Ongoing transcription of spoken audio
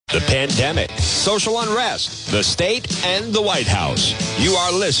The pandemic, social unrest, the state, and the White House. You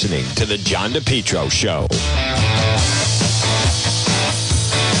are listening to The John DePetro Show.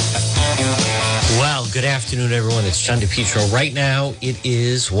 Well, good afternoon, everyone. It's John DePetro. Right now, it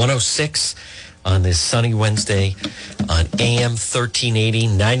is 1:06 on this sunny Wednesday on AM 1380,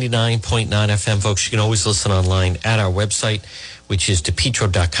 99.9 FM. Folks, you can always listen online at our website, which is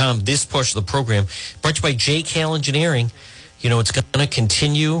DePetro.com. This portion of the program brought to you by JKL Engineering. You know, it's going to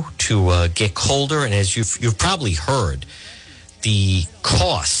continue to get colder, and as you've probably heard, the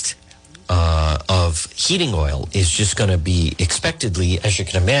cost of heating oil is just going to be expectedly, as you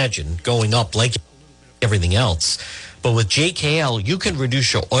can imagine, going up like everything else. But with JKL, you can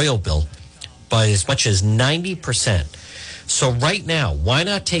reduce your oil bill by as much as 90%. So right now, why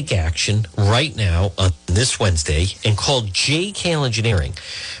not take action right now on this Wednesday and call JKL Engineering?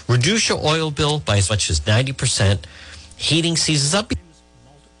 Reduce your oil bill by as much as 90%. Heating season's up.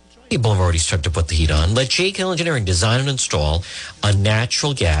 People have already started to put the heat on. Let JKL Engineering design and install a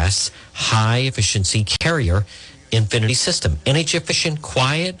natural gas, high-efficiency Carrier Infinity system. Energy efficient,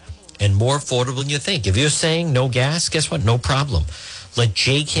 quiet, and more affordable than you think. If you're saying no gas, guess what? No problem. Let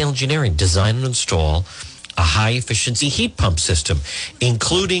JKL Engineering design and install a high-efficiency heat pump system,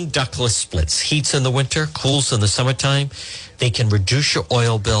 including ductless splits. Heats in the winter, cools in the summertime. They can reduce your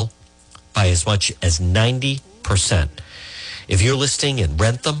oil bill by as much as 90%. If you're listing in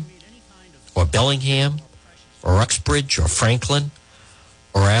Rentham or Bellingham or Uxbridge or Franklin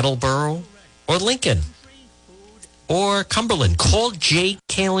or Attleboro or Lincoln or Cumberland, call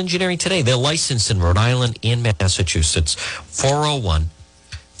JKL Engineering today. They're licensed in Rhode Island and Massachusetts.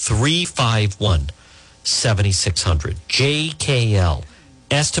 401-351-7600. JKL.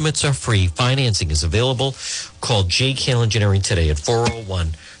 Estimates are free. Financing is available. Call JKL Engineering today at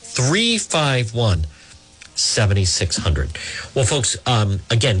 401-351-7600. Well, folks,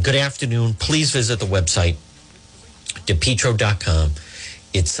 again, good afternoon. Please visit the website, DePetro.com.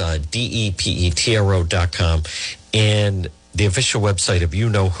 It's DEPETRO.com. And the official website of You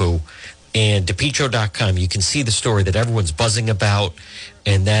Know Who. And DePetro.com, you can see the story that everyone's buzzing about,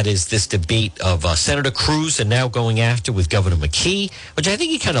 and that is this debate of Senator Cruz and now going after with Governor McKee, which I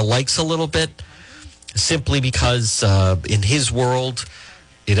think he kind of likes a little bit, simply because in his world,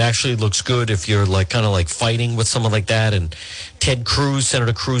 it actually looks good if you're kind of fighting with someone like that. And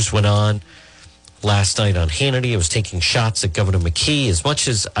Senator Cruz went on last night on Hannity. He was taking shots at Governor McKee. As much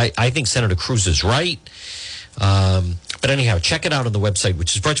as I think Senator Cruz is right. But anyhow, check it out on the website,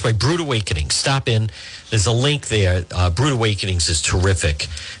 which is brought to you by Brewed Awakenings. Stop in. There's a link there. Brewed Awakenings is terrific.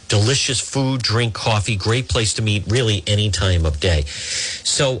 Delicious food, drink, coffee, great place to meet really any time of day.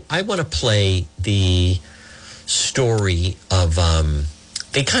 So I want to play the story of...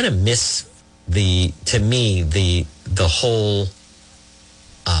 they kind of miss the whole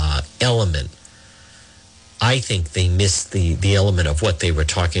element. I think they missed the element of what they were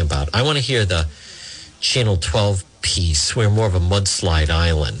talking about. I want to hear the Channel 12 piece. We're more of a mudslide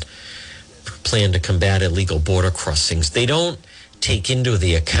island. Plan to combat illegal border crossings. They don't take into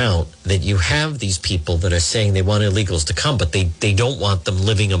the account that you have these people that are saying they want illegals to come, but they don't want them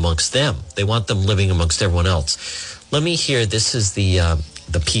living amongst them. They want them living amongst everyone else. Let me hear. This is the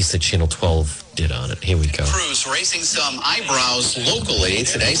piece that Channel 12 did on it. Here we go. Cruz raising some eyebrows locally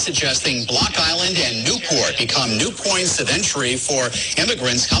today, suggesting Block Island and Newport become new points of entry for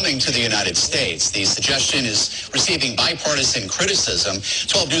immigrants coming to the United States. The suggestion is receiving bipartisan criticism.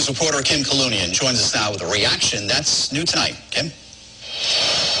 12 News reporter Kim Kalunian joins us now with a reaction. That's new tonight. Kim?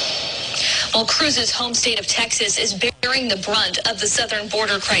 Well, Cruz's home state of Texas is bearing the brunt of the southern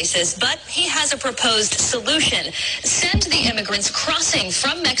border crisis, but he has a proposed solution. Send the immigrants crossing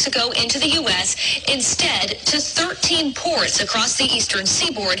from Mexico into the U.S. instead to 13 ports across the eastern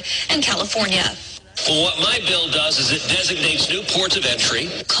seaboard and California. Well, what my bill does is it designates new ports of entry.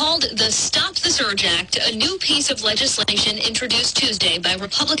 Called the Stop the Surge Act, a new piece of legislation introduced Tuesday by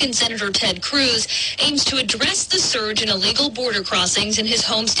Republican Senator Ted Cruz aims to address the surge in illegal border crossings in his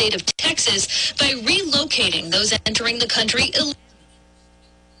home state of Texas by relocating those entering the country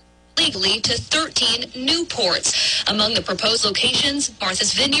illegally to 13 new ports. Among the proposed locations,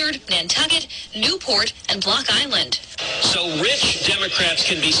 Martha's Vineyard, Nantucket, Newport, and Block Island. So rich Democrats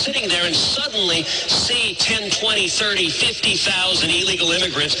can be sitting there and suddenly see 10, 20, 30, 50,000 illegal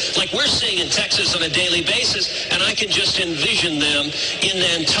immigrants like we're seeing in Texas on a daily basis, and I can just envision them in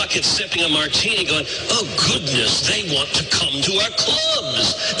Nantucket sipping a martini going, oh goodness, they want to come to our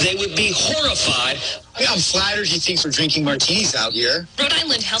clubs. They would be horrified. I'm flattered he thinks we're drinking martinis out here. Rhode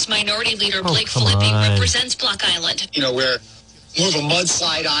Island House Minority Leader Blake Filippi represents Block Island. You know, we're more of a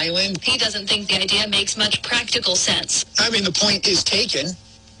mudslide island. He doesn't think the idea makes much practical sense. I mean, the point is taken.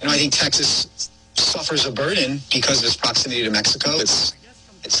 I think Texas suffers a burden because of its proximity to Mexico. It's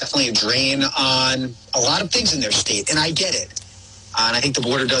definitely a drain on a lot of things in their state, and I get it. And I think the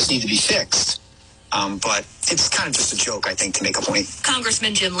border does need to be fixed. But it's kind of just a joke, I think, to make a point.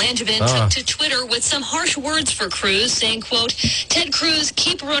 Congressman Jim Langevin took to Twitter with some harsh words for Cruz, saying, quote, Ted Cruz,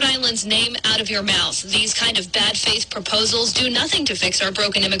 keep Rhode Island's name out of your mouth. These kind of bad faith proposals do nothing to fix our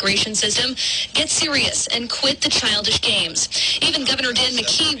broken immigration system. Get serious and quit the childish games. Even Governor Dan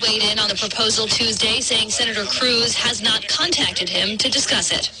McKee weighed in on the proposal Tuesday, saying Senator Cruz has not contacted him to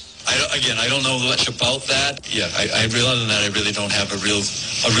discuss it. I don't know much about that. Yeah, I realize that I really don't have a real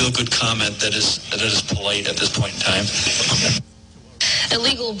good comment that is polite at this point in time.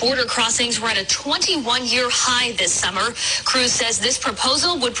 Illegal border crossings were at a 21-year high this summer. Cruz says this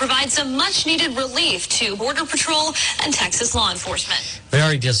proposal would provide some much-needed relief to Border Patrol and Texas law enforcement.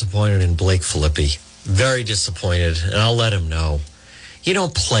 Very disappointed in Blake Filippi. Very disappointed, and I'll let him know. You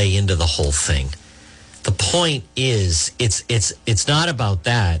don't play into the whole thing. The point is, it's not about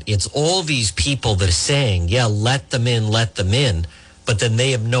that. It's all these people that are saying, yeah, let them in, but then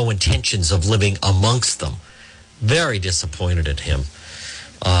they have no intentions of living amongst them. Very disappointed at him.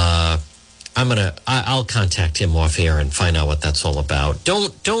 I'll contact him off air and find out what that's all about.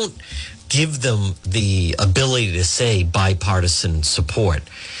 Don't give them the ability to say bipartisan support.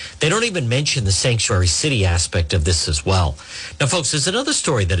 They don't even mention the sanctuary city aspect of this as well. Now, folks, there's another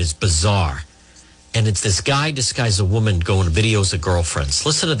story that is bizarre. And it's this guy disguised as a woman going to videos of girlfriends.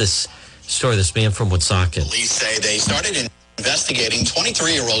 Listen to this story, this man from Woonsocket. Police say they started investigating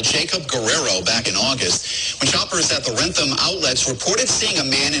 23-year-old Jacob Guerrero back in August when shoppers at the Rentham outlets reported seeing a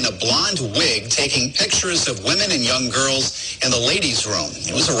man in a blonde wig taking pictures of women and young girls in the ladies' room.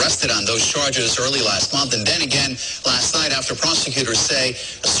 He was arrested on those charges early last month and then again last night after prosecutors say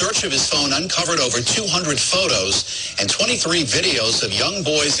a search of his phone uncovered over 200 photos and 23 videos of young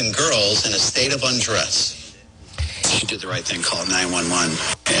boys and girls in a state of undress. She did the right thing, called 911,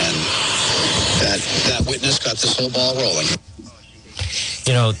 and that witness got this whole ball rolling.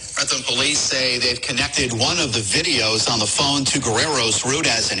 You know, Rentham police say they've connected one of the videos on the phone to Guerrero's route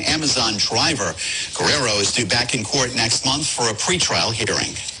as an Amazon driver. Guerrero is due back in court next month for a pretrial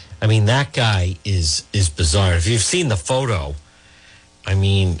hearing. I mean, that guy is bizarre. If you've seen the photo, I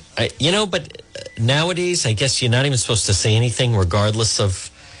mean, but nowadays, I guess you're not even supposed to say anything regardless of,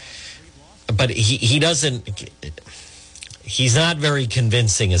 but he doesn't, he's not very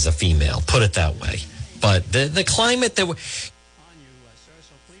convincing as a female, put it that way. But the climate that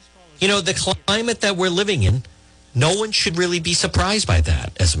the climate that we're living in, no one should really be surprised by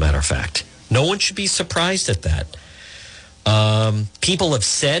that, as a matter of fact. No one should be surprised at that. People have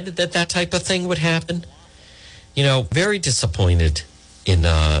said that type of thing would happen. Very disappointed in,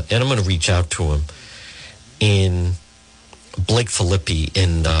 and I'm going to reach out to him, in Blake Filippi,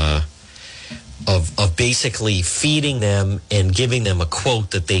 of basically feeding them and giving them a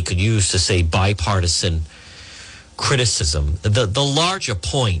quote that they could use to say bipartisan criticism. The larger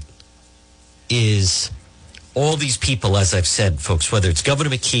point is all these people, as I've said, folks, whether it's Governor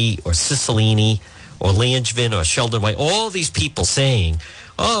McKee or Cicilline or Langevin or Sheldon White, all these people saying,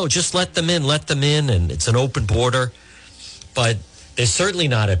 oh, just let them in, and it's an open border. But they're certainly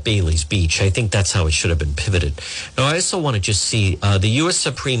not at Bailey's Beach. I think that's how it should have been pivoted. Now, I also want to just see the U.S.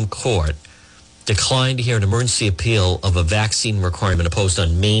 Supreme Court declined to hear an emergency appeal of a vaccine requirement imposed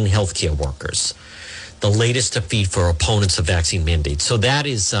on Maine healthcare workers, the latest defeat for opponents of vaccine mandates. So that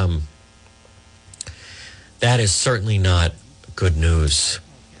is certainly not good news.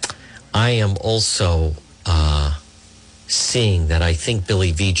 I am also seeing that I think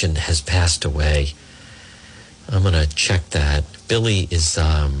Billy Vegan has passed away. I'm going to check that. Billy is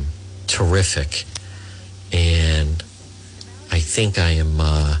terrific. And I think I am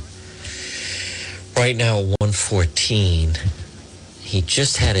right now 114. He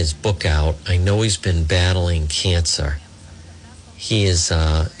just had his book out. I know he's been battling cancer. He is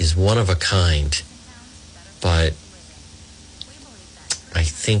one of a kind. But I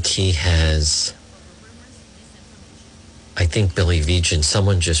think Billy Vegan,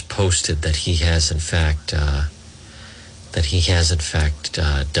 someone just posted that he has in fact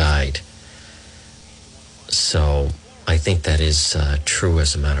died. So I think that is true,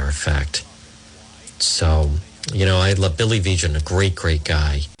 as a matter of fact. So, I love Billy Vegan, a great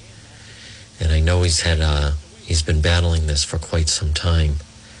guy. And I know he's been battling this for quite some time.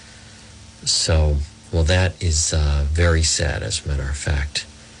 So, well, that is very sad, as a matter of fact.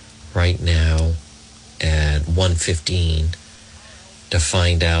 Right now, at 1:15, to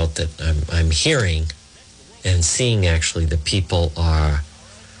find out that I'm hearing and seeing, actually, that people are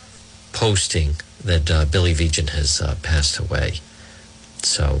posting that Billy Vegan has passed away.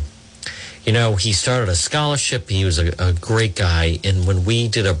 So, you know, he started a scholarship. He was a great guy. And when we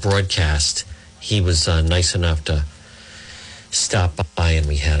did a broadcast, he was nice enough to stop by and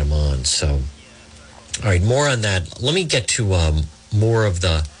we had him on. So, all right, more on that. Let me get to more of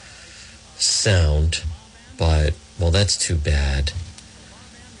the sound, but, well, that's too bad.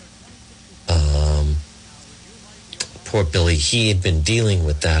 Poor Billy, he had been dealing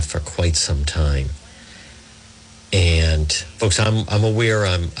with that for quite some time. And, folks, I'm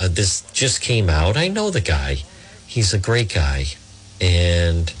aware this just came out. I know the guy. He's a great guy.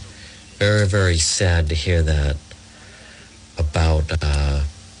 And very, very sad to hear that about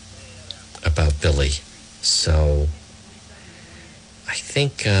Billy. So I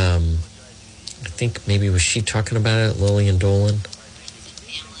think maybe was she talking about it, Lillian Dolan?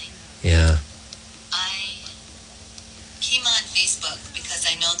 Yeah. I came on Facebook because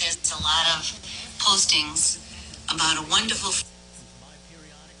I know there's a lot of postings about a wonderful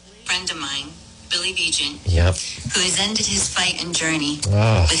friend of mine, Billy Vegan, who has ended his fight and journey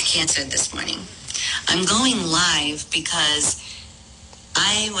with cancer this morning. I'm going live because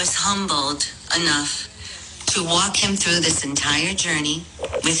I was humbled enough to walk him through this entire journey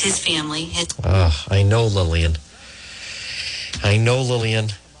with his family. I know Lillian.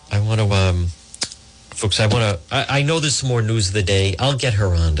 I want to, folks, I know there's some more news of the day. I'll get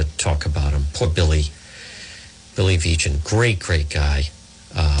her on to talk about him. Poor Billy Vegan, great guy.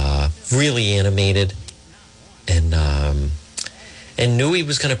 Really animated and knew he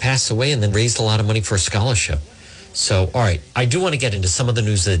was going to pass away and then raised a lot of money for a scholarship. So, all right, I do want to get into some of the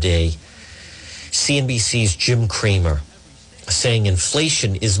news of the day. CNBC's Jim Cramer saying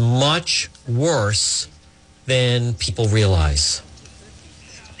inflation is much worse than people realize.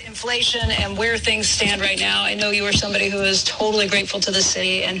 Inflation and where things stand right now. I know you are somebody who is totally grateful to the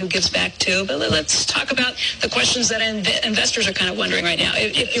city and who gives back too, but let's talk about the questions that investors are kind of wondering right now.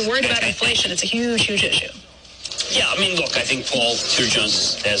 If you're worried about inflation, it's a huge issue. Yeah, I mean, look, I think Paul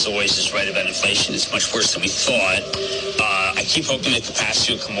Tudor-Jones, as always, is right about inflation. It's much worse than we thought. I keep hoping that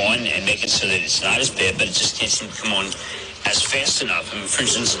capacity will come on and make it so that it's not as bad, but it just can't seem to come on as fast enough. I mean, for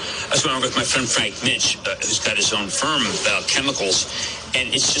instance, I was going with my friend Frank Mitch, who's got his own firm about chemicals,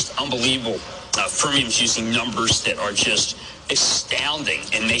 and it's just unbelievable. Fermium's using numbers that are just astounding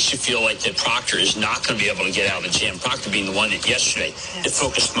and makes you feel like that Procter is not going to be able to get out of the jam. Procter being the one that yesterday that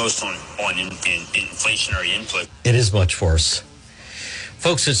focused most on inflationary input. It is much worse.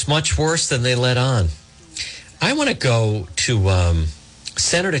 Folks, it's much worse than they let on. I want to go to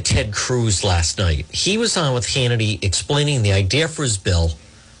Senator Ted Cruz last night. He was on with Hannity explaining the idea for his bill.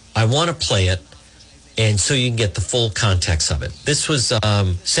 I want to play it, and so you can get the full context of it. This was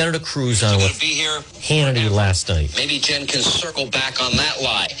Senator Cruz on with Hannity last night. Maybe Jen can circle back on that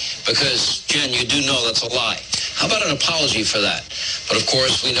lie, because, Jen, you do know that's a lie. How about an apology for that? But, of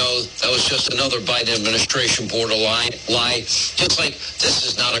course, we know that was just another Biden administration borderline lie. Just like, this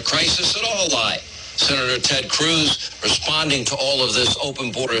is not a crisis at all lie. Senator Ted Cruz responding to all of this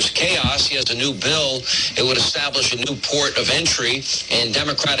open borders chaos. He has a new bill. It would establish a new port of entry in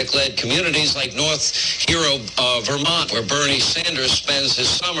Democratic-led communities like North Hero, Vermont, where Bernie Sanders spends his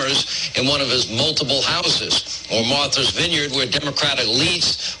summers in one of his multiple houses, or Martha's Vineyard, where Democratic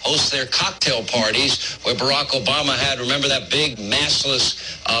elites host their cocktail parties, where Barack Obama had, remember that big massless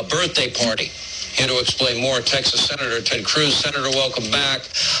birthday party. Here to explain more, Texas Senator Ted Cruz. Senator, welcome back.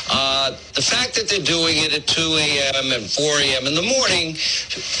 The fact that they're doing it at 2 a.m. and 4 a.m. in the morning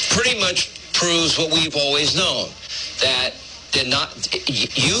pretty much proves what we've always known, that they're not.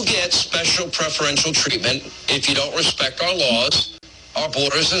 You get special preferential treatment if you don't respect our laws, our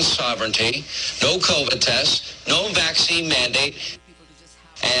borders and sovereignty, no COVID tests, no vaccine mandate,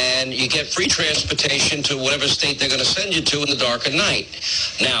 and you get free transportation to whatever state they're going to send you to in the dark of night.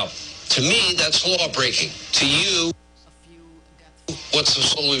 Now, to me, that's law breaking. To you, what's the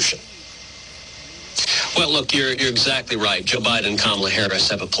solution? Well, look, you're exactly right. Joe Biden and Kamala Harris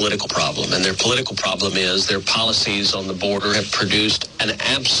have a political problem, and their political problem is their policies on the border have produced an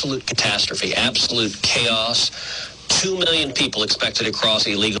absolute catastrophe, absolute chaos. 2 million people expected to cross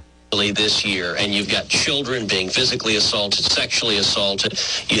illegally this year, and you've got children being physically assaulted, sexually assaulted.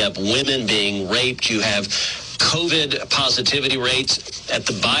 You have women being raped. You have COVID positivity rates at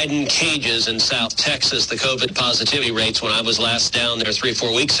the Biden cages in South Texas. The COVID positivity rates when I was last down there 3 or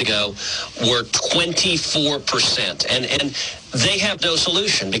 4 weeks ago were 24%. And they have no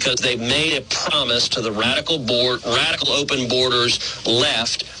solution because they've made a promise to the radical open borders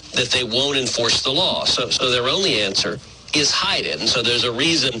left that they won't enforce the law. So their only answer is hide it. And so there's a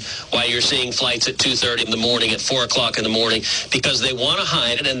reason why you're seeing flights at 2:30 in the morning, at 4 o'clock in the morning, because they want to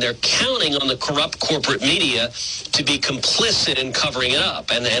hide it, and they're counting on the corrupt corporate media to be complicit in covering it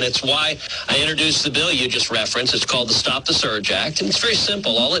up. And it's why I introduced the bill you just referenced. It's called the Stop the Surge Act, and it's very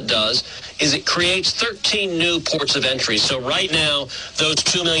simple. All it does is it creates 13 new ports of entry. So right now, those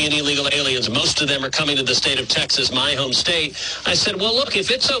 2 million illegal aliens, most of them are coming to the state of Texas, my home state. I said, well, look, if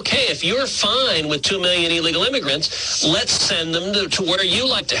it's okay, if you're fine with 2 million illegal immigrants, let's send them to where you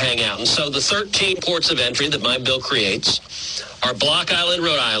like to hang out. And so the 13 ports of entry that my bill creates are Block Island,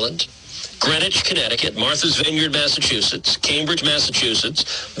 Rhode Island, Greenwich, Connecticut, Martha's Vineyard, Massachusetts, Cambridge,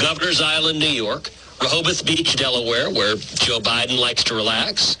 Massachusetts, Governor's Island, New York, Rehoboth Beach, Delaware, where Joe Biden likes to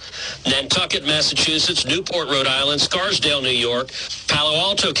relax, Nantucket, Massachusetts, Newport, Rhode Island, Scarsdale, New York, Palo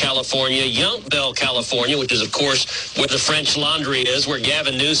Alto, California, Yountville, California, which is, of course, where the French Laundry is, where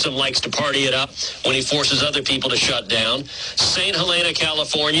Gavin Newsom likes to party it up when he forces other people to shut down, St. Helena,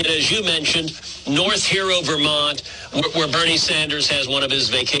 California, and as you mentioned, North Hero, Vermont, where Bernie Sanders has one of his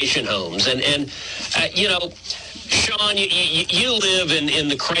vacation homes. And you know, Sean, you live in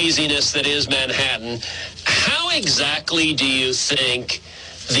the craziness that is Manhattan. How exactly do you think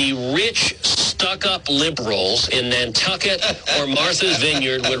the rich, stuck-up liberals in Nantucket or Martha's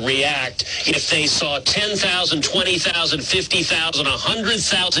Vineyard would react if they saw 10,000, 20,000, 50,000,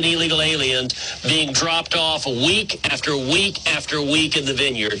 100,000 illegal aliens being dropped off week after week after week in the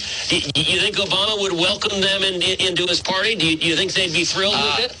vineyard? Do you think Obama would welcome them into his party? Do you think they'd be thrilled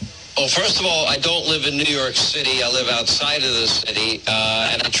with it? Well, first of all, I don't live in New York City. I live outside of the city,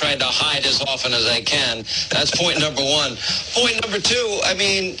 and I try to hide as often as I can. That's point number one. Point number two, I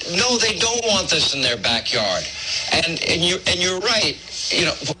mean, no, they don't want this in their backyard. And you're right. You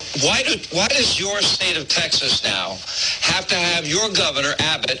know, why does your state of Texas now have to have your governor,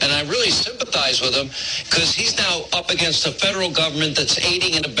 Abbott, and I really sympathize with him because he's now up against the federal government that's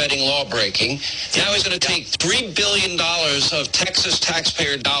aiding and abetting lawbreaking. Now he's going to take $3 billion of Texas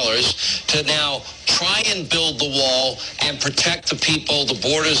taxpayer dollars to now try and build the wall and protect the people, the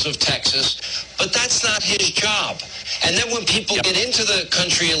borders of Texas. But that's not his job. And then when people get into the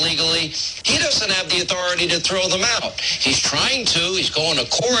country illegally, he doesn't have the authority to throw them out. He's trying to. He's going to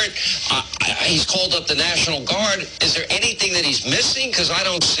court. He's called up the National Guard. Is there anything that he's missing? Because I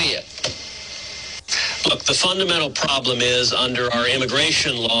don't see it. Look, the fundamental problem is under our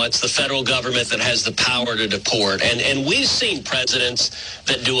immigration law, it's the federal government that has the power to deport. And we've seen presidents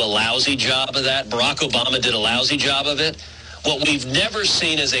that do a lousy job of that. Barack Obama did a lousy job of it. What we've never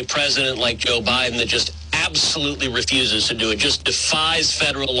seen is a president like Joe Biden that just absolutely refuses to do it, just defies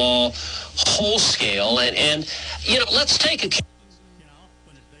federal law whole scale. And you know, let's take a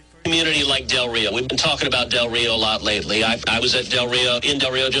community like Del Rio. We've been talking about Del Rio a lot lately. I was at Del Rio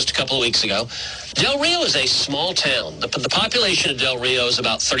just a couple of weeks ago. Del Rio is a small town. The population of Del Rio is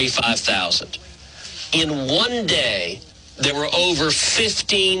about 35,000. In one day, there were over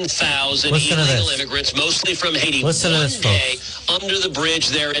 15,000 illegal immigrants, mostly from Haiti. Listen to this, day under the bridge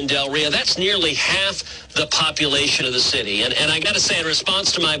there in Del Rio. That's nearly half the population of the city. And I got to say, in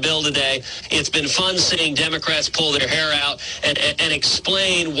response to my bill today, it's been fun seeing Democrats pull their hair out and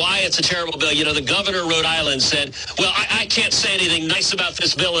explain why it's a terrible bill. You know, the governor of Rhode Island said, well, I can't say anything nice about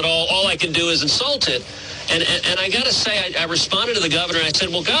this bill at all. All I can do is insult it. And I got to say, I responded to the governor, and I said,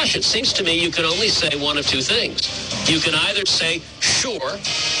 well, gosh, it seems to me you can only say one of two things. You can either say, sure,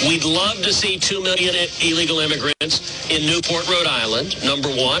 we'd love to see 2 million illegal immigrants in Newport, Rhode Island, number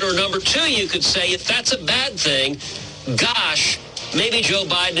one. Or number two, you could say, if that's a bad thing, gosh, maybe Joe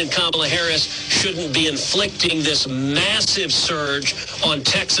Biden and Kamala Harris shouldn't be inflicting this massive surge on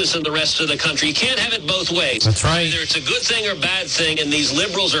Texas and the rest of the country. You can't have it both ways. That's right. Either it's a good thing or bad thing, and these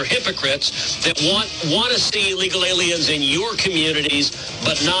liberals are hypocrites that want to see illegal aliens in your communities,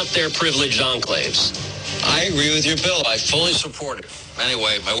 but not their privileged enclaves. I agree with your bill. I fully support it.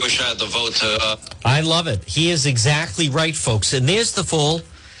 Anyway, I wish I had the vote to... I love it. He is exactly right, folks. And there's the full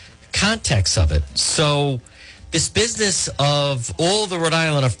context of it. So this business of all the Rhode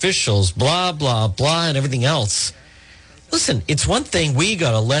Island officials, blah, blah, blah, and everything else. Listen, it's one thing we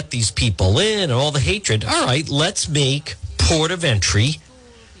got to let these people in and all the hatred. All right, let's make port of entry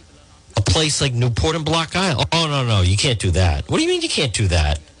a place like Newport and Block Island. Oh, no, you can't do that. What do you mean you can't do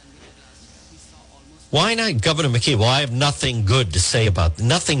that? Why not Governor McKee? Well, I have nothing good to say about it.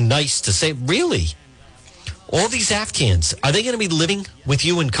 Nothing nice to say. Really? All these Afghans, are they going to be living with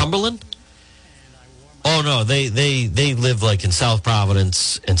you in Cumberland? Oh, no, they live like in South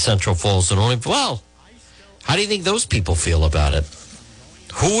Providence and Central Falls. And well, how do you think those people feel about it?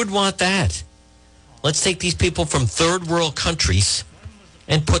 Who would want that? Let's take these people from third world countries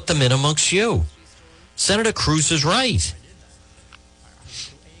and put them in amongst you. Senator Cruz is right.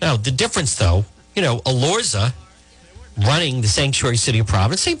 Now, the difference, though, Alorza running the sanctuary city of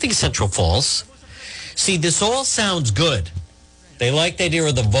Providence, same thing as Central Falls. See, this all sounds good. They like the idea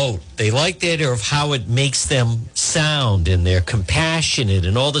of the vote. They like the idea of how it makes them sound, and they're compassionate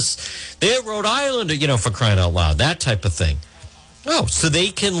and all this. They're Rhode Island, for crying out loud, that type of thing. Oh, so they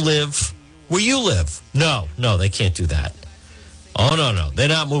can live where you live. No, they can't do that. Oh, no. They're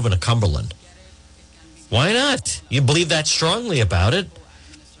not moving to Cumberland. Why not? You believe that strongly about it.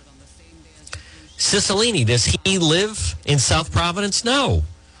 Cicilline, does he live in South Providence? No.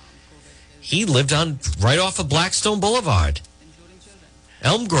 He lived right off of Blackstone Boulevard.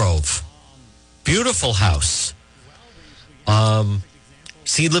 Elm Grove. Beautiful house.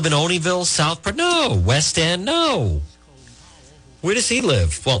 Does he live in Oneyville, Southport? No. West End? No. Where does he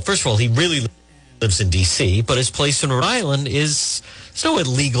live? Well, first of all, he really lives in D.C., but his place in Rhode Island there's no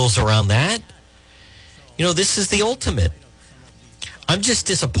illegals around that. This is the ultimate. I'm just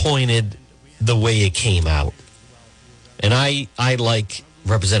disappointed the way it came out. And I like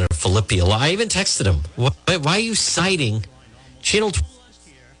Representative Filippi a lot. I even texted him. Why are you citing Channel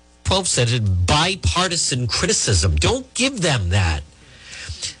 12 said it, bipartisan criticism? Don't give them that.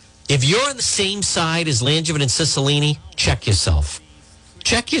 If you're on the same side as Langevin and Cicilline, check yourself.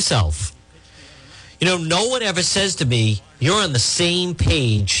 Check yourself. No one ever says to me, you're on the same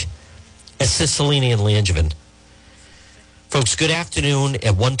page as Cicilline and Langevin. Folks, good afternoon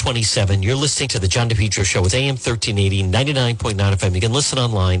at 1:27. You're listening to the John DePietro Show. It's AM 1380, 99.9 FM. You can listen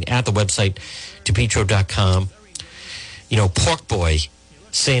online at the website, DePietro.com. Pork Boy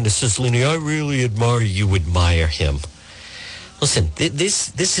saying to Cicilline, I really admire you, admire him. Listen,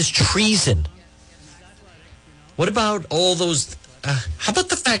 this is treason. What about all those... how about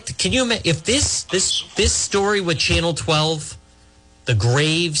the fact that, can you imagine, if this story with Channel 12, the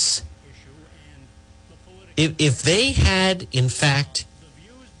graves... If they had, in fact,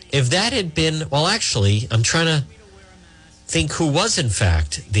 if that had been, well, actually, I'm trying to think who was, in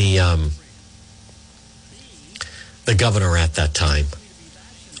fact, the governor at that time.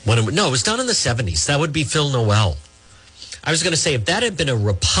 It was done in the 70s. That would be Phil Noel. I was going to say, if that had been a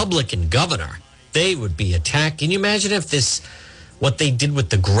Republican governor, they would be attacked. Can you imagine if what they did with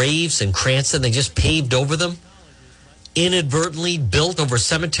the graves in Cranston, they just paved over them, inadvertently built over a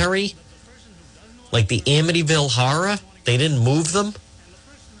cemetery? Like the Amityville Horror, they didn't move them.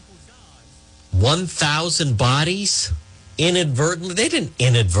 1,000 bodies inadvertently. They didn't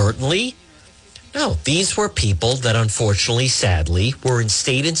inadvertently. No, these were people that unfortunately, sadly, were in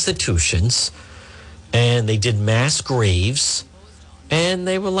state institutions, and they did mass graves, and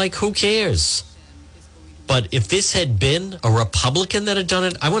they were like, who cares? But if this had been a Republican that had done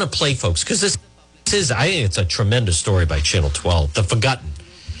it, I want to play, folks, because I think it's a tremendous story by Channel 12, The Forgotten.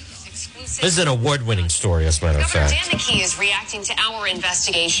 This is an award-winning story, as a matter of fact. Governor Dan McKee is reacting to our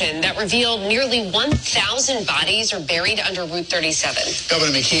investigation that revealed nearly 1,000 bodies are buried under Route 37.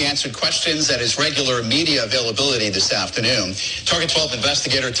 Governor McKee answered questions at his regular media availability this afternoon. Target 12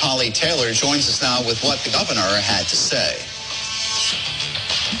 investigator Tolly Taylor joins us now with what the governor had to say.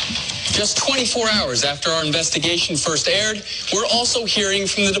 Just 24 hours after our investigation first aired, we're also hearing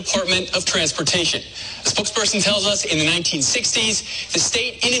from the Department of Transportation. A spokesperson tells us in the 1960s, the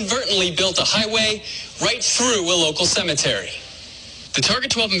state inadvertently built a highway right through a local cemetery. The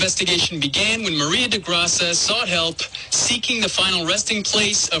Target 12 investigation began when Maria de Grassa sought help seeking the final resting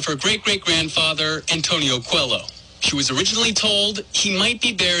place of her great-great-grandfather, Antonio Coelho. She was originally told he might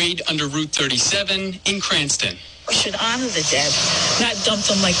be buried under Route 37 in Cranston. We should honor the dead, not dump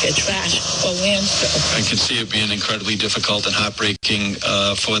them like they're trash or landfill. I can see it being incredibly difficult and heartbreaking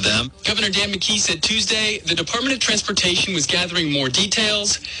for them. Governor Dan McKee said Tuesday the Department of Transportation was gathering more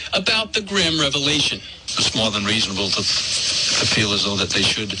details about the grim revelation. It's more than reasonable to feel as though that they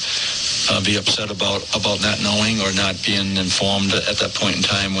should be upset about not knowing or not being informed at that point in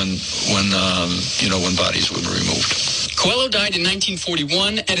time when bodies were removed. Coelho died in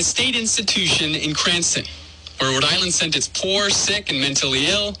 1941 at a state institution in Cranston, where Rhode Island sent its poor, sick, and mentally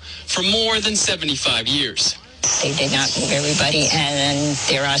ill for more than 75 years. They did not move everybody, and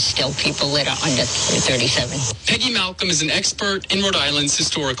there are still people that are under 37. Peggy Malcolm is an expert in Rhode Island's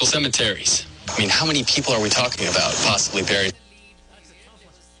historical cemeteries. I mean, how many people are we talking about possibly buried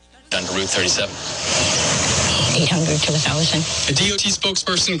under Route 37? 800 to 1,000. A DOT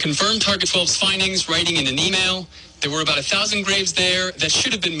spokesperson confirmed Target 12's findings, writing in an email, there were about 1,000 graves there that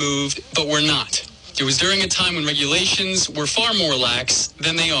should have been moved, but were not. It was during a time when regulations were far more lax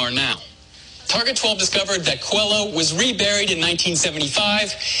than they are now. Target 12 discovered that Coelho was reburied in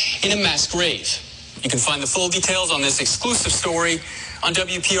 1975 in a mass grave. You can find the full details on this exclusive story on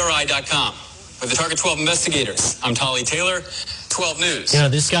WPRI.com. With the Target 12 investigators, I'm Tolly Taylor. 12 News. You know,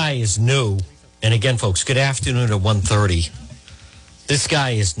 this guy is new. And again, folks, good afternoon at 1:30. This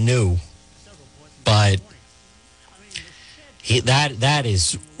guy is new, but that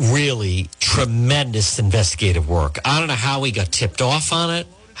is really tremendous investigative work. I don't know how he got tipped off on it.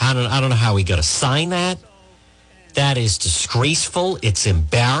 I don't know how he got assigned that. That is disgraceful. It's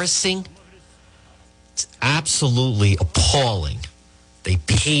embarrassing. It's absolutely appalling. They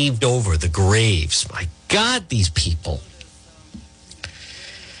paved over the graves. My God, these people.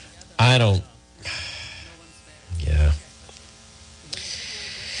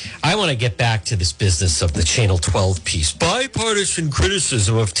 I want to get back to this business of the Channel 12 piece. Bipartisan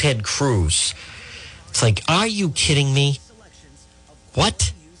criticism of Ted Cruz. It's like, are you kidding me?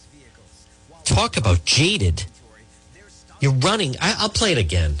 What? Talk about jaded. You're running. I'll play it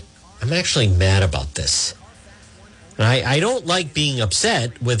again. I'm actually mad about this. And I don't like being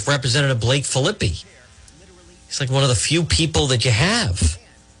upset with Representative Blake Filippi. He's like one of the few people that you have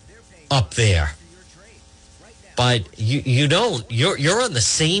up there. But you don't. You're on the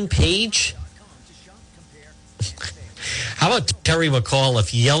same page. How about Terry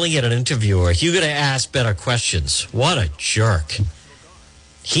McAuliffe yelling at an interviewer, "You got to ask better questions"? What a jerk.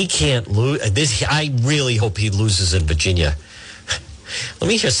 He can't lose. I really hope he loses in Virginia. Let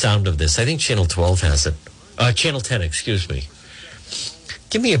me hear sound of this. I think Channel 12 has it. Channel 10, excuse me.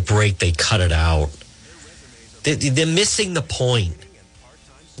 Give me a break. They cut it out. They're missing the point.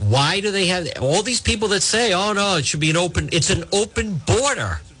 Why do they have all these people that say, "Oh no, it should be it's an open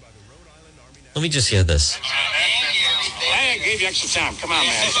border"? Let me just hear this. I gave you extra time. Come on,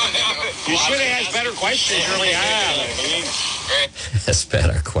 man. You should have asked better questions early on. That's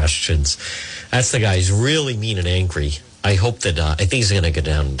better questions. That's the guy who's really mean and angry. I hope that, I think he's going to go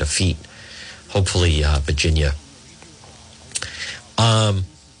down and defeat, hopefully, Virginia. But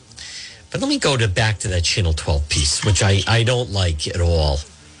let me go back to that Channel 12 piece, which I don't like at all.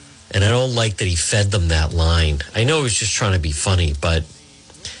 And I don't like that he fed them that line. I know he was just trying to be funny, but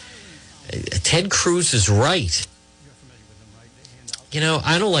Ted Cruz is right. You know,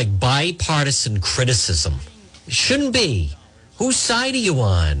 I don't like bipartisan criticism. It shouldn't be. Whose side are you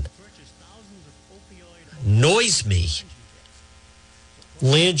on? Annoys me.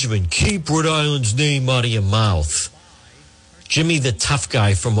 Langevin, keep Rhode Island's name out of your mouth. Jimmy the tough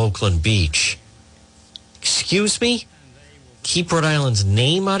guy from Oakland Beach. Excuse me? Keep Rhode Island's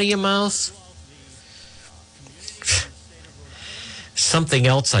name out of your mouth? Something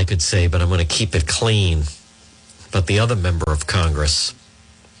else I could say, but I'm going to keep it clean. But the other member of Congress.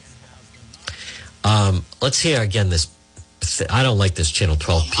 Let's hear again this. I don't like this Channel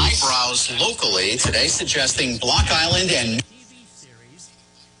 12 piece. Eyebrows locally today suggesting Block Island and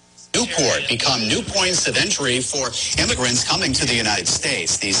Newport become new points of entry for immigrants coming to the United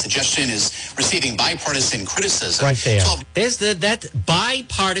States. The suggestion is receiving bipartisan criticism. Right there. There's that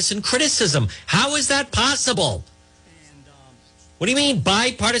bipartisan criticism. How is that possible? What do you mean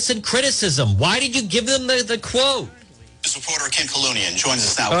bipartisan criticism? Why did you give them the quote? This reporter Kim Kalunian joins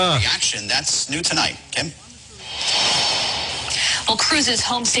us now with reaction. That's new tonight. Kim? Well, Cruz's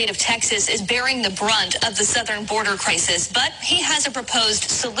home state of Texas is bearing the brunt of the southern border crisis, but he has a proposed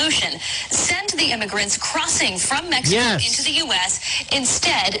solution. Send the immigrants crossing from Mexico into the U.S.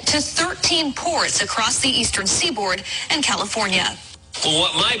 instead to 13 ports across the eastern seaboard and California. Well,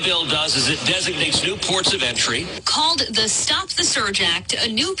 what my bill does is it designates new ports of entry. Called the Stop the Surge Act, a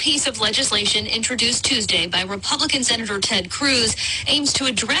new piece of legislation introduced Tuesday by Republican Senator Ted Cruz aims to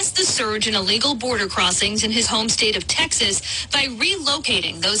address the surge in illegal border crossings in his home state of Texas by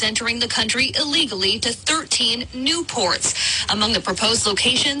relocating those entering the country illegally to 13 new ports. Among the proposed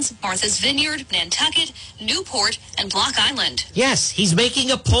locations, Martha's Vineyard, Nantucket, Newport, and Block Island. Yes, he's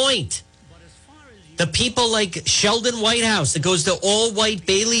making a point. The people like Sheldon Whitehouse that goes to all-white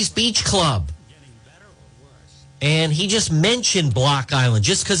Bailey's Beach Club. And he just mentioned Block Island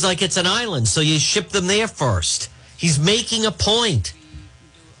just because, like, it's an island, so you ship them there first. He's making a point.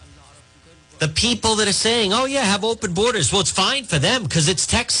 The people that are saying, oh, yeah, have open borders. Well, it's fine for them because it's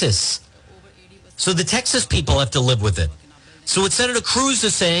Texas. So the Texas people have to live with it. So what Senator Cruz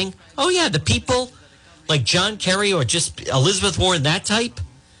is saying, oh, yeah, the people like John Kerry or just Elizabeth Warren, that type,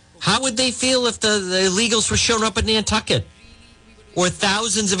 how would they feel if the illegals were showing up in Nantucket? Or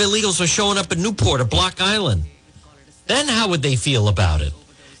thousands of illegals were showing up in Newport or Block Island? Then how would they feel about it?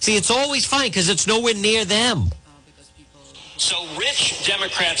 See, it's always fine because it's nowhere near them. So rich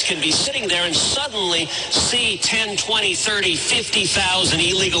Democrats can be sitting there and suddenly see 10, 20, 30, 50,000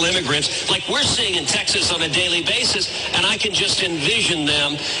 illegal immigrants like we're seeing in Texas on a daily basis. And I can just envision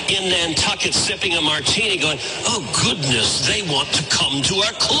them in Nantucket sipping a martini going, oh, goodness, they want to come to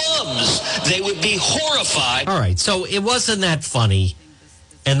our club. bums. They would be horrified. All right, so it wasn't that funny,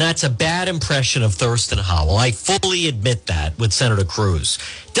 and that's a bad impression of Thurston Howell. I fully admit that with Senator Cruz.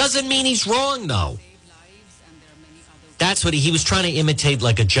 Doesn't mean he's wrong, though. That's what he was trying to imitate,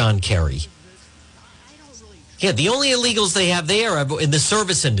 like a John Kerry. Yeah, the only illegals they have there are in the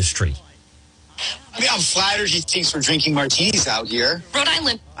service industry. I mean, I'm flattered he thinks we're drinking martinis out here. Rhode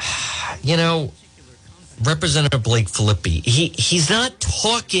Island. You know, Representative Blake Filippi, he's not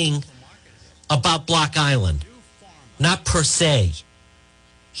talking about Block Island, not per se.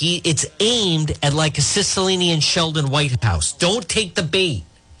 It's aimed at like a Cicilline and Sheldon White House. Don't take the bait.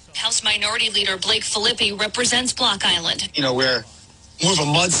 House Minority Leader Blake Filippi represents Block Island. You know, we're more of a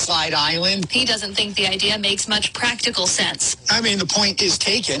mudslide island. He doesn't think the idea makes much practical sense. I mean, the point is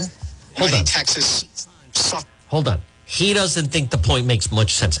taken. Hold on. Texas. Hold on. He doesn't think the point makes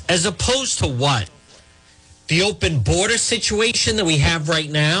much sense. As opposed to what? The open border situation that we have right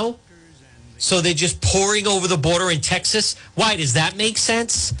now? So they're just pouring over the border in Texas? Why, does that make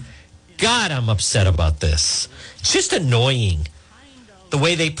sense? God, I'm upset about this. It's just annoying the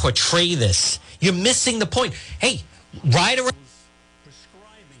way they portray this. You're missing the point. Hey, right around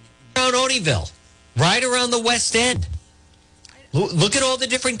Odeyville, right around the West End. Look at all the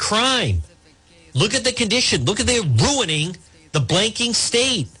different crime. Look at the condition. Look at they're ruining the blanking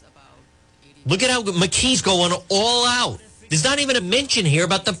state. Look at how McKee's going all out. There's not even a mention here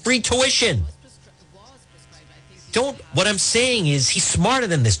about the free tuition. What I'm saying is he's smarter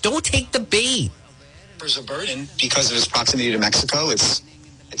than this. Don't take the bait. There's a burden because of its proximity to Mexico. It's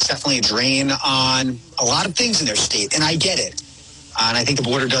definitely a drain on a lot of things in their state, and I get it. And I think the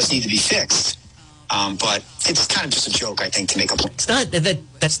border does need to be fixed. But it's kind of just a joke, I think, to make a point. It's not.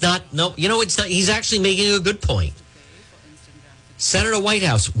 That's not. No, you know, it's not. He's actually making a good point. Senator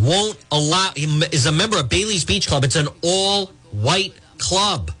Whitehouse won't allow him, is a member of Bailey's Beach Club. It's an all-white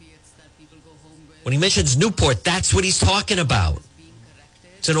club. When he mentions Newport, that's what he's talking about.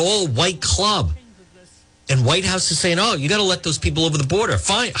 It's an all-white club. And Whitehouse is saying, oh, you got to let those people over the border.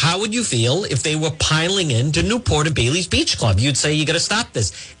 Fine. How would you feel if they were piling into Newport and Bailey's Beach Club? You'd say you got to stop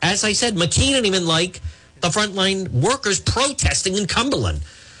this. As I said, McKee didn't even like the frontline workers protesting in Cumberland.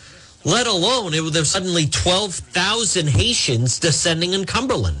 Let alone, there were suddenly 12,000 Haitians descending in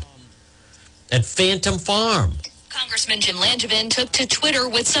Cumberland at Phantom Farm. Congressman Jim Langevin took to Twitter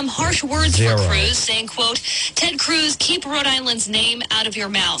with some harsh words for Cruz, saying, quote, Ted Cruz, keep Rhode Island's name out of your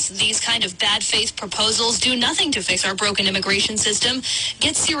mouth. These kind of bad faith proposals do nothing to fix our broken immigration system.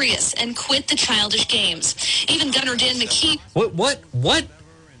 Get serious and quit the childish games. Even Governor Dan McKee. What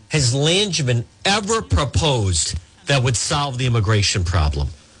has Langevin ever proposed that would solve the immigration problem?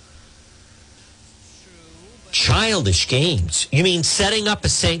 Childish games. You mean setting up a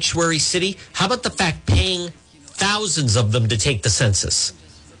sanctuary city? How about the fact paying thousands of them to take the census?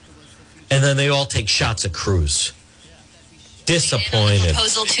 And then they all take shots at Cruz. Disappointed.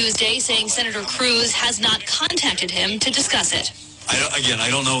 Proposal Tuesday saying Senator Cruz has not contacted him to discuss it. I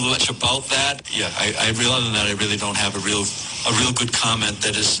don't know much about that. Yeah, I realize that I really don't have a real good comment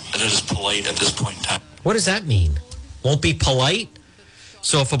that is polite at this point in time. What does that mean? Won't be polite?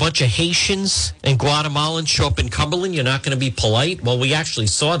 So if a bunch of Haitians and Guatemalans show up in Cumberland, you're not going to be polite? Well, we actually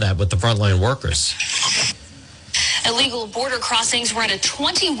saw that with the frontline workers. Illegal border crossings were at a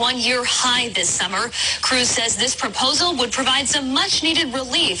 21-year high this summer. Cruz says this proposal would provide some much-needed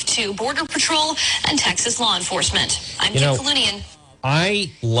relief to Border Patrol and Texas law enforcement. I'm Kim Kalunian.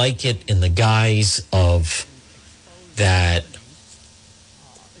 I like it in the guise of that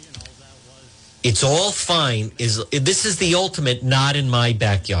it's all fine. This is the ultimate not in my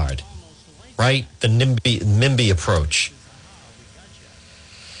backyard, right? The NIMBY approach.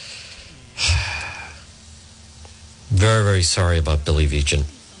 Very, very sorry about Billy Vigent.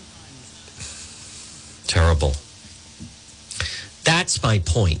 Terrible. That's my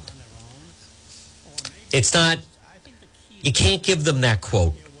point. It's not, you can't give them that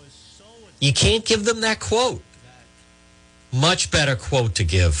quote. You can't give them that quote. Much better quote to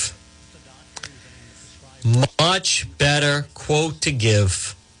give. Much better quote to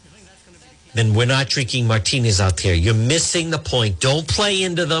give than we're not drinking martinis out there. You're missing the point. Don't play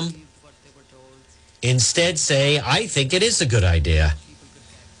into them. Instead, say, I think it is a good idea.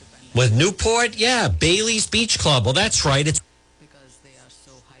 With Newport, yeah, Bailey's Beach Club. Well, that's right. It's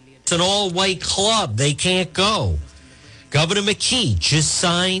an all-white club. They can't go. Governor McKee just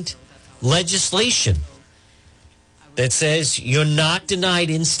signed legislation that says you're not denied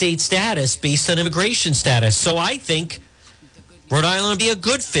in-state status based on immigration status. So I think Rhode Island would be a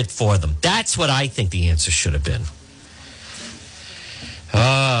good fit for them. That's what I think the answer should have been.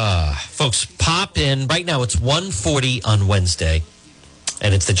 Folks, pop in. Right now it's 1:40 on Wednesday.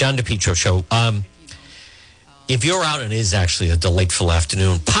 and it's the John DePietro Show. If you're out and it is actually a delightful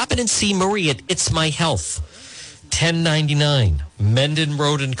afternoon, pop in and see Marie at It's My Health, 1099 Mendon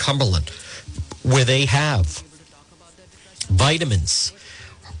Road in Cumberland, where they have vitamins,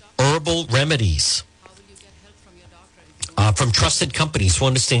 herbal remedies from trusted companies who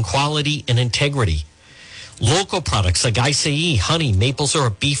understand quality and integrity. Local products like acai, honey, maple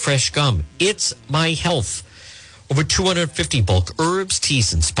syrup, beef fresh gum. It's My Health. Over 250 bulk herbs,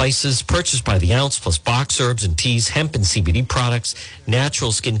 teas, and spices purchased by the ounce, plus box herbs and teas, hemp and CBD products,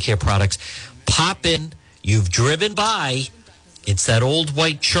 natural skincare products. Pop in. You've driven by. It's that old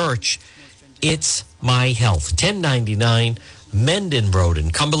white church. It's My Health. 1099 Mendon Road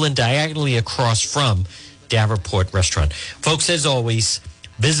in Cumberland, diagonally across from Davenport Restaurant. Folks, as always,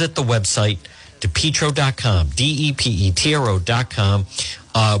 visit the website, DePietro.com, DEPETRO.com,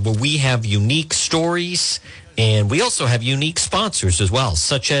 where we have unique stories, and we also have unique sponsors as well,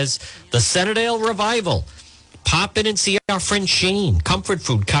 such as the Centerdale Revival. Pop in and see our friend Shane. Comfort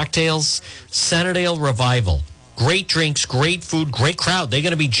Food Cocktails, Centerdale Revival. Great drinks, great food, great crowd. They're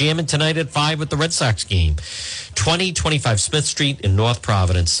going to be jamming tonight at 5 at the Red Sox game. 2025 Smith Street in North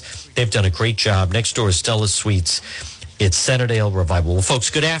Providence. They've done a great job. Next door is Stella's Sweets. It's Centerdale Revival. Well, folks,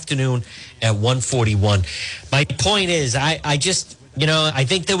 good afternoon at 1:41. My point is, I just, I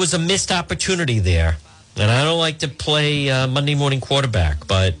think there was a missed opportunity there. And I don't like to play Monday morning quarterback,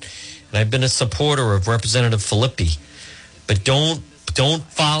 and I've been a supporter of Representative Filippi. But don't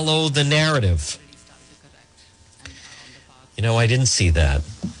follow the narrative. I didn't see that.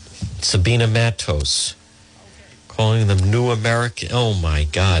 Sabina Matos calling them New American. Oh, my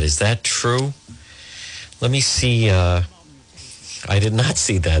God. Is that true? Let me see. I did not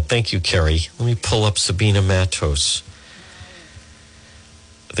see that. Thank you, Kerry. Let me pull up Sabina Matos.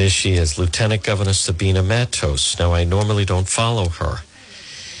 There she is, Lieutenant Governor Sabina Matos. Now, I normally don't follow her.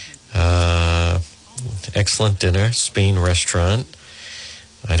 Excellent dinner, Spain restaurant.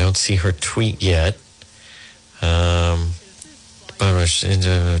 I don't see her tweet yet. No,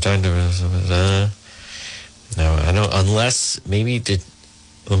 I don't, unless maybe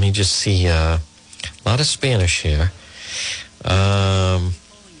let me just see, a lot of Spanish here.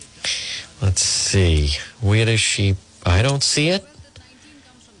 Let's see, where does she, I don't see it.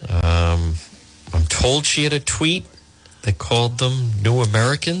 I'm told she had a tweet that called them New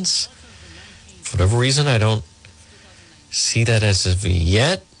Americans. For whatever reason, I don't see that as of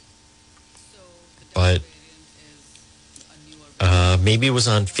yet, but maybe it was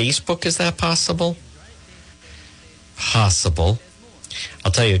on Facebook. Is that possible? Possible.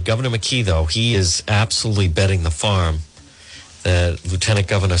 I'll tell you, Governor McKee, though, he is absolutely betting the farm that Lieutenant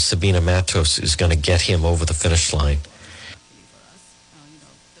Governor Sabina Matos is going to get him over the finish line.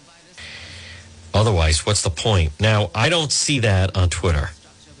 Otherwise, what's the point? Now, I don't see that on Twitter.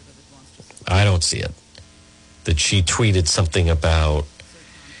 I don't see it. That she tweeted something about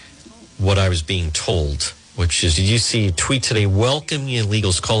what I was being told, which is, did you see a tweet today welcoming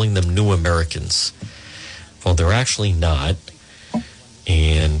illegals, calling them New Americans? Well, they're actually not.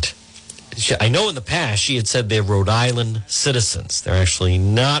 And I know in the past she had said they're Rhode Island citizens. They're actually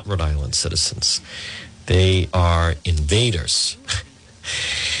not Rhode Island citizens. They are invaders.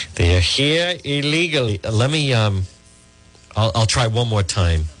 They are here illegally. Let me, I'll try one more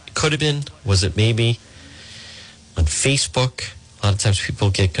time. It could have been, was it maybe on Facebook? A lot of times people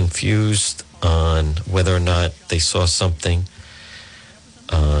get confused on whether or not they saw something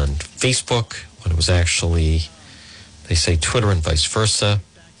on Facebook when it was actually, they say Twitter and vice versa.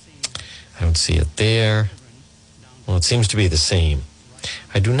 I don't see it there. Well, it seems to be the same.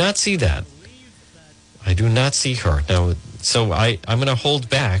 I do not see that. I do not see her. Now, so I'm going to hold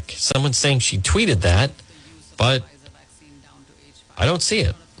back. Someone's saying she tweeted that, but I don't see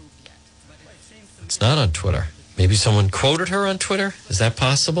it. It's not on Twitter. Maybe someone quoted her on Twitter. Is that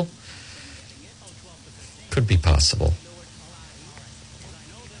possible? Could be possible.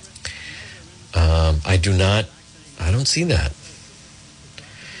 I don't see that.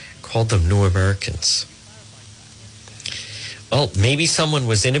 Called them New Americans. Well, maybe someone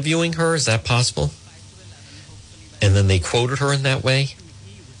was interviewing her. Is that possible? And then they quoted her in that way?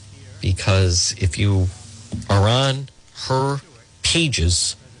 Because if you are on her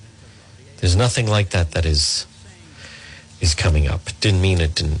pages, there's nothing like that is coming up. Didn't mean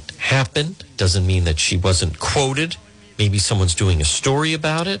it didn't happen. Doesn't mean that she wasn't quoted. Maybe someone's doing a story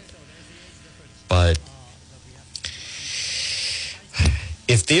about it. But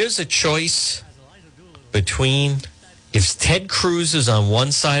if there's a choice between, if Ted Cruz is on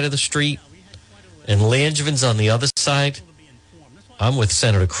one side of the street and Langevin's on the other side, I'm with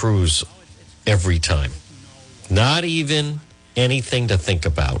Senator Cruz every time. Not even anything to think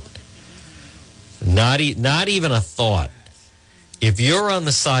about. Not even a thought. If you're on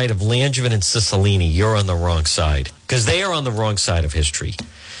the side of Langevin and Cicilline, you're on the wrong side, because they are on the wrong side of history.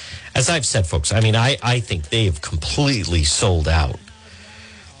 As I've said, folks, I mean, I think they have completely sold out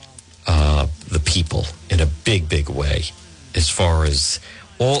the people in a big, big way, as far as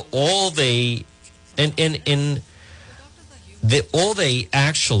all they all they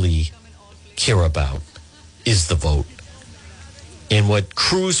actually care about is the vote. And what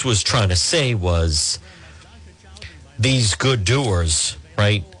Cruz was trying to say was, these good doers,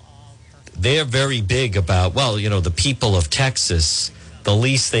 right? They're very big about, well, you know, the people of Texas, the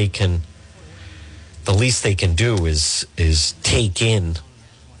least they can do is take in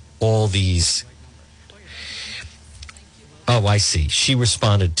all these. Oh, I see. She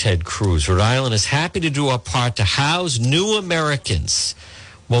responded, Ted Cruz. Rhode Island is happy to do our part to house new Americans.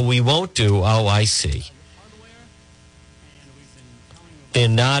 What we won't do, oh, I see. They're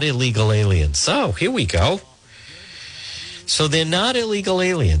not illegal aliens. Oh, here we go. So they're not illegal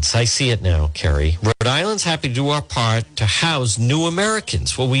aliens. I see it now, Kerry. Rhode Island's happy to do our part to house new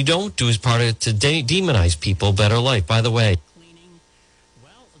Americans. What we don't do is part of it to demonize people, better life. By the way,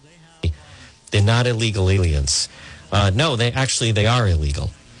 they're not illegal aliens. No, they are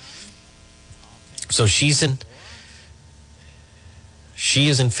illegal. So she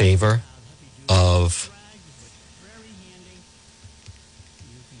is in favor of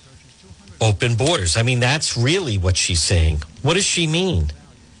open borders. I mean, that's really what she's saying. What does she mean?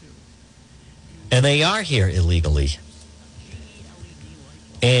 And they are here illegally.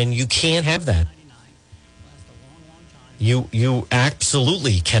 And you can't have that. You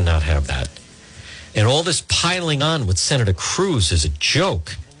absolutely cannot have that. And all this piling on with Senator Cruz is a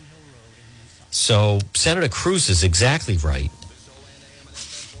joke. So Senator Cruz is exactly right.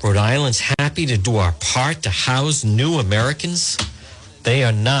 Rhode Island's happy to do our part to house new Americans. They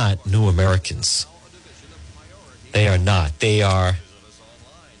are not new Americans. They are not. They are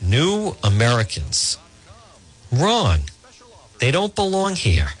new Americans. Wrong. They don't belong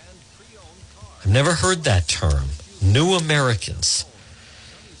here. I've never heard that term. New Americans.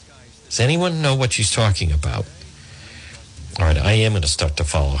 Does anyone know what she's talking about? All right, I am going to start to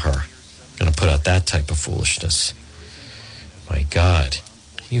follow her. I'm going to put out that type of foolishness. My God.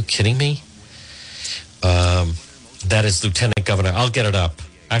 Are you kidding me? That is Lieutenant Governor. I'll get it up.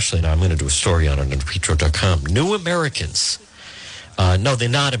 Actually, no, I'm going to do a story on it on petro.com. New Americans. No, they're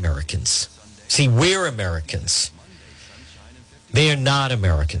not Americans. See, we're Americans. They are not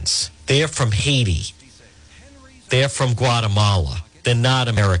Americans. They're from Haiti. They're from Guatemala. They're not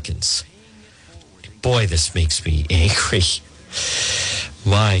Americans. Boy, this makes me angry.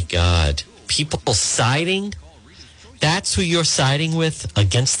 My God. People siding? That's who you're siding with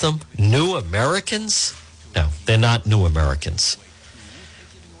against them? New Americans? No, they're not new Americans.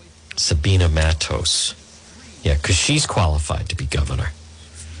 Sabina Matos. Yeah, because she's qualified to be governor.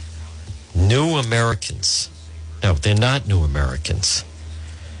 New Americans. No, they're not new Americans.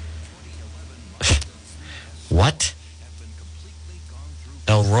 What?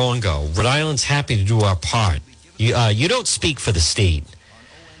 El Rongo. Rhode Island's happy to do our part. You don't speak for the state.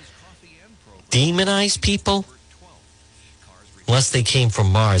 Demonize people? Unless they came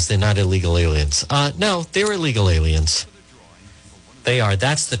from Mars, they're not illegal aliens. No, they're illegal aliens. They are.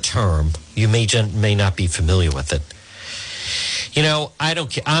 That's the term. You may not be familiar with it. You know, I don't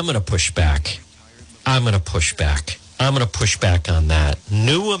care. I'm going to push back. I'm going to push back on that.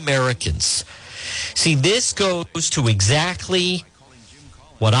 New Americans. See, this goes to exactly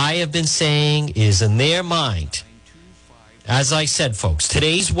what I have been saying is in their mind. As I said, folks,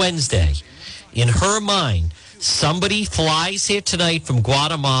 today's Wednesday. In her mind, somebody flies here tonight from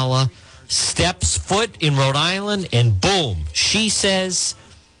Guatemala, steps foot in Rhode Island, and boom, she says,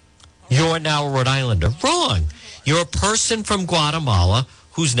 you're now a Rhode Islander. Wrong. You're a person from Guatemala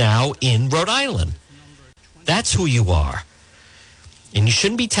who's now in Rhode Island. That's who you are. And you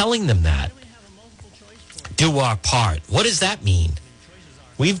shouldn't be telling them that. Do our part. What does that mean?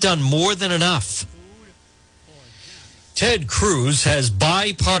 We've done more than enough. Ted Cruz has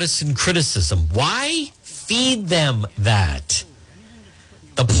bipartisan criticism. Why? Feed them that.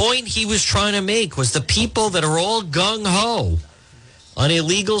 The point he was trying to make was the people that are all gung-ho on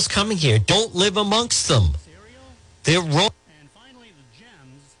illegals coming here, don't live amongst them. They're wrong.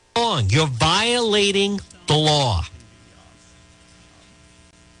 You're violating the law.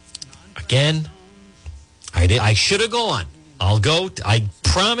 Again, I should have gone. I'll go. I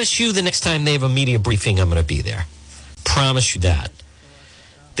promise you the next time they have a media briefing, I'm going to be there. Promise you that.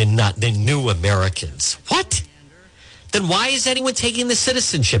 They're new Americans. What? Then why is anyone taking the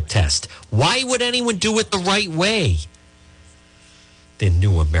citizenship test? Why would anyone do it the right way? They're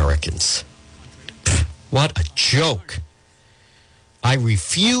new Americans. What a joke. I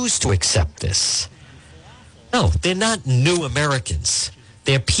refuse to accept this. No, they're not new Americans.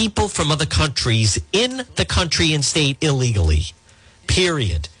 They're people from other countries in the country and state illegally.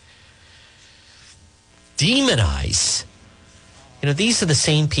 Period. Demonize. You know, these are the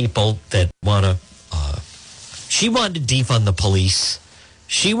same people that want to... she wanted to defund the police.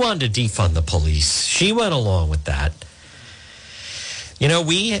 She wanted to defund the police. She went along with that. You know,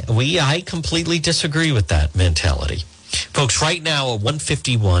 I completely disagree with that mentality. Folks, right now at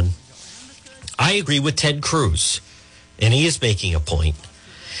 1:51, I agree with Ted Cruz, and he is making a point.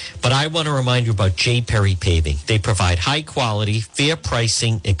 But I want to remind you about J. Perry Paving. They provide high quality, fair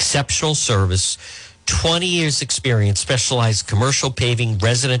pricing, exceptional service, 20 years experience, specialized commercial paving,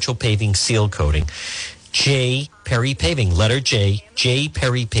 residential paving, seal coating. J. Perry Paving, letter J, J.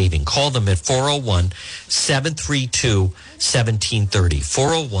 Perry Paving. Call them at 401-732-1730.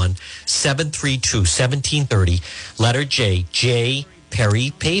 401-732-1730, letter J, J.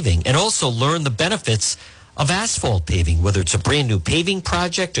 Perry Paving. And also learn the benefits of asphalt paving, whether it's a brand new paving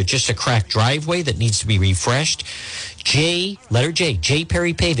project or just a cracked driveway that needs to be refreshed. J, letter J, J.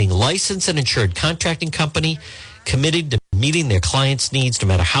 Perry Paving, licensed and insured contracting company, committed to meeting their clients' needs no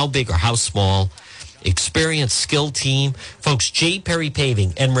matter how big or how small. Experienced, skilled team. Folks, J. Perry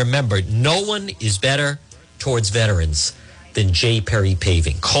Paving. And remember, no one is better towards veterans than J. Perry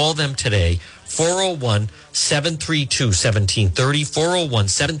Paving. Call them today, 401-732-1730,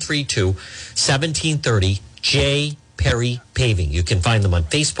 401-732-1730, J. Perry Paving. You can find them on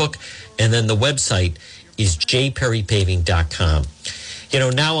Facebook, and then the website is jperrypaving.com. You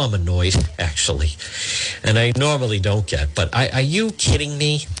know, now I'm annoyed, actually, and I normally don't get, but are you kidding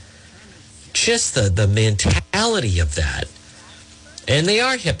me? Just the mentality of that. And they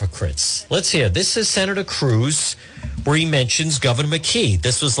are hypocrites. Let's hear. This is Senator Cruz, where he mentions Governor McKee.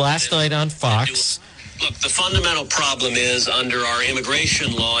 This was last night on Fox. Look, the fundamental problem is under our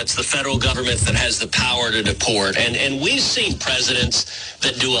immigration law, it's the federal government that has the power to deport. And we've seen presidents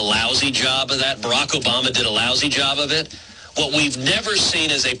that do a lousy job of that. Barack Obama did a lousy job of it. What we've never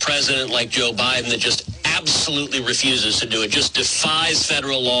seen is a president like Joe Biden that just absolutely refuses to do it, just defies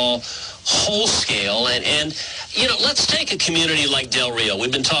federal law whole scale. And you know, let's take a community like Del Rio.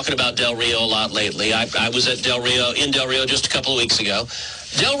 We've been talking about Del Rio a lot lately. I was at Del Rio just a couple of weeks ago.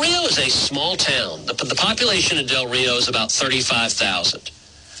 Del Rio is a small town. The population of Del Rio is about 35,000.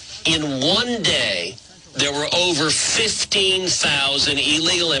 In one day, there were over 15,000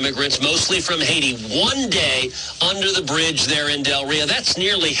 illegal immigrants, mostly from Haiti, one day under the bridge there in Del Rio. That's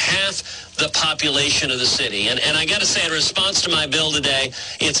nearly half the population of the city. And I got to say, in response to my bill today,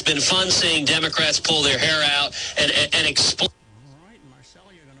 it's been fun seeing Democrats pull their hair out and explain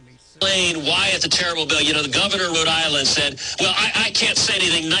why it's a terrible bill. You know, the governor of Rhode Island said, well, I can't say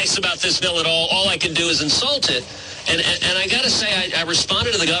anything nice about this bill at all. All I can do is insult it. And I got to say, I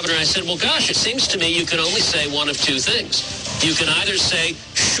responded to the governor. I said, well, gosh, it seems to me you can only say one of two things. You can either say,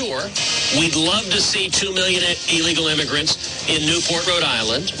 sure, we'd love to see 2 million illegal immigrants in Newport, Rhode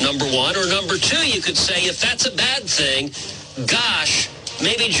Island, number one. Or number two, you could say, if that's a bad thing, gosh,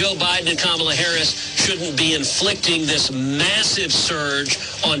 maybe Joe Biden and Kamala Harris shouldn't be inflicting this massive surge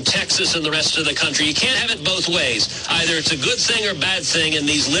on Texas and the rest of the country. You can't have it both ways. Either it's a good thing or bad thing, and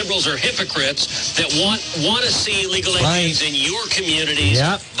these liberals are hypocrites that want to see illegal aliens in your communities,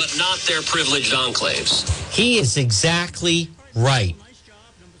 but not their privileged enclaves. He is exactly right.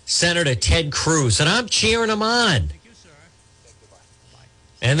 Senator Ted Cruz, and I'm cheering him on.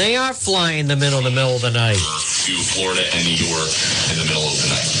 And they are flying them in the middle of the night. To Florida and New York in the middle of the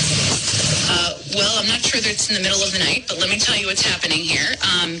night. Well, I'm not sure that it's in the middle of the night, but let me tell you what's happening here.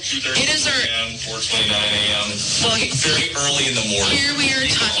 It is our 4:29 a.m. Well, very early in the morning. Here we are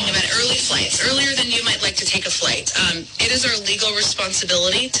talking about early flights, earlier than you might like to take a flight. It is our legal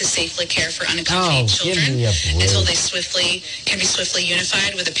responsibility to safely care for unaccompanied children until they can be swiftly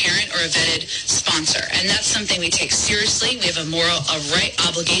unified with a parent or a vetted sponsor, and that's something we take seriously. We have a right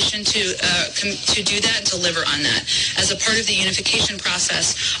obligation to do that and deliver on that. As a part of the unification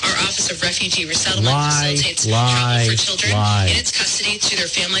process, our Office of Refugee Resettlement facilitates travel for children in its custody to their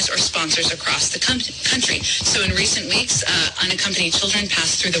families or sponsors across the country. So in recent weeks, unaccompanied children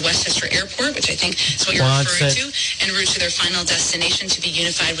passed through the Westchester Airport, which I think is what you're referring to, en route to their final destination to be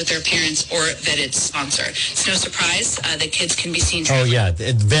unified with their parents or vetted sponsor. It's no surprise that kids can be seen traveling. Oh, yeah,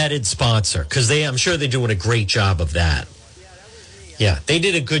 vetted sponsor, because I'm sure they're doing a great job of that. Yeah, they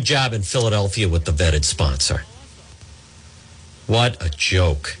did a good job in Philadelphia with the vetted sponsor. What a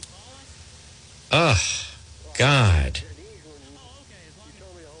joke. Oh, God.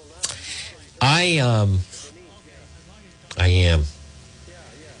 I am.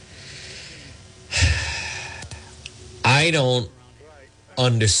 I don't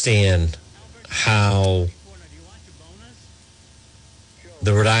understand how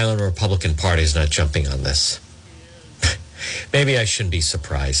the Rhode Island Republican Party is not jumping on this. Maybe I shouldn't be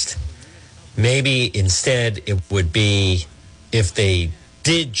surprised. Maybe instead it would be if they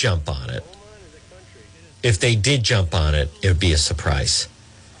did jump on it. If they did jump on it, it would be a surprise.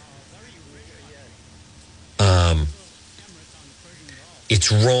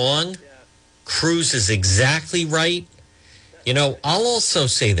 It's wrong. Cruz is exactly right. You know, I'll also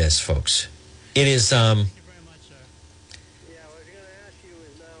say this, folks. It is,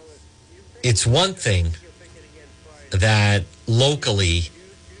 it's one thing that locally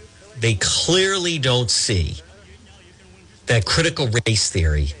they clearly don't see that critical race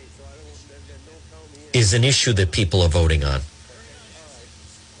theory is an issue that people are voting on.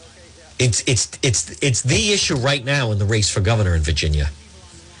 It's the issue right now in the race for governor in Virginia.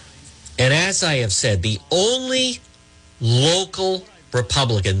 And as I have said, the only local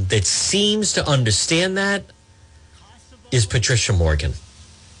Republican that seems to understand that is Patricia Morgan.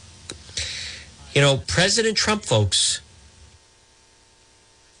 You know, President Trump, folks,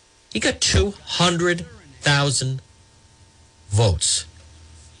 he got 200,000 votes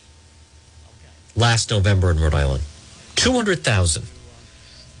last November in Rhode Island. 200,000.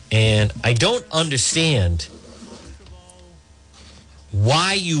 And I don't understand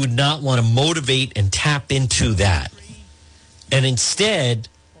why you would not want to motivate and tap into that and instead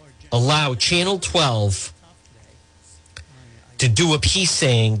allow Channel 12 to do a piece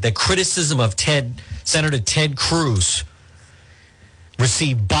saying that criticism of Senator Ted Cruz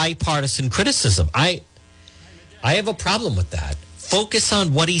received bipartisan criticism. I have a problem with that. Focus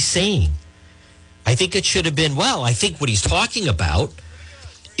on what he's saying. I think it should have been, I think what he's talking about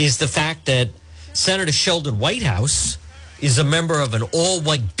is the fact that Senator Sheldon Whitehouse is a member of an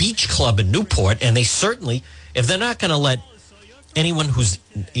all-white beach club in Newport, and they certainly, if they're not going to let anyone who's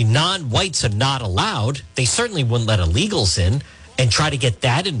non-whites are not allowed, they certainly wouldn't let illegals in and try to get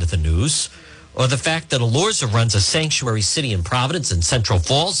that into the news. Or the fact that Elorza runs a sanctuary city in Providence and Central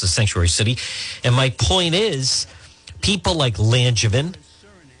Falls, a sanctuary city. And my point is, people like Langevin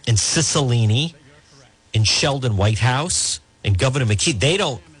and Cicilline and Sheldon Whitehouse and Governor McKee, they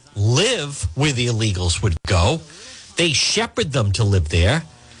don't live where the illegals would go. They shepherd them to live there.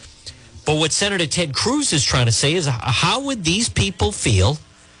 But what Senator Ted Cruz is trying to say is, how would these people feel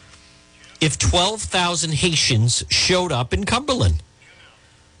if 12,000 Haitians showed up in Cumberland?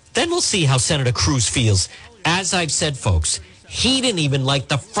 Then we'll see how Senator Cruz feels. As I've said, folks, he didn't even like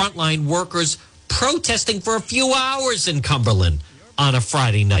the frontline workers protesting for a few hours in Cumberland on a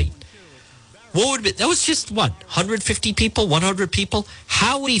Friday night. That was just, 150 people, 100 people?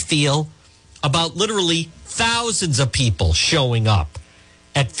 How would he feel about literally thousands of people showing up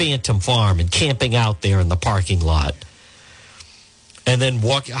at Phantom Farm and camping out there in the parking lot? And then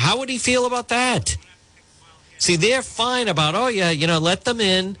how would he feel about that? See, they're fine about, let them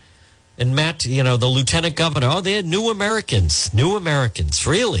in. And Matt, the lieutenant governor, they're new Americans,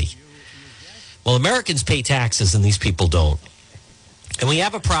 really. Well, Americans pay taxes and these people don't. And we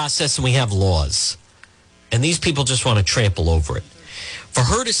have a process and we have laws. And these people just want to trample over it. For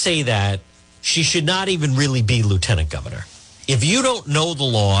her to say that, she should not even really be lieutenant governor. If you don't know the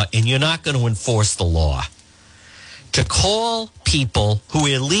law and you're not going to enforce the law, to call people who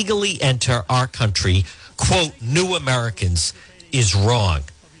illegally enter our country, quote, new Americans, is wrong.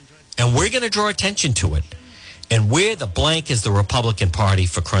 And we're going to draw attention to it. And where the blank is the Republican Party,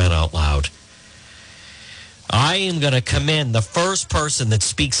 for crying out loud. I am going to commend the first person that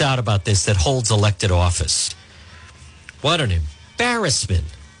speaks out about this that holds elected office. What an embarrassment.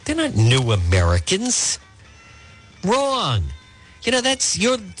 They're not new Americans. Wrong.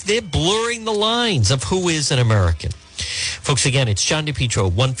 They're blurring the lines of who is an American. Folks, again, it's John DePietro,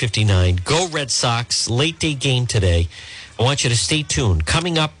 159. Go Red Sox, late day game today. I want you to stay tuned.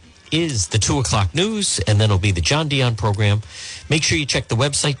 Coming up is the 2 o'clock news, and then it'll be the John Dion program. Make sure you check the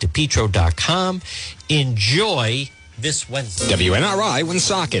website, DePietro.com. Enjoy this Wednesday. WNRI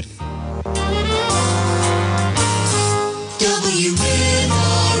Woonsocket. WNRI.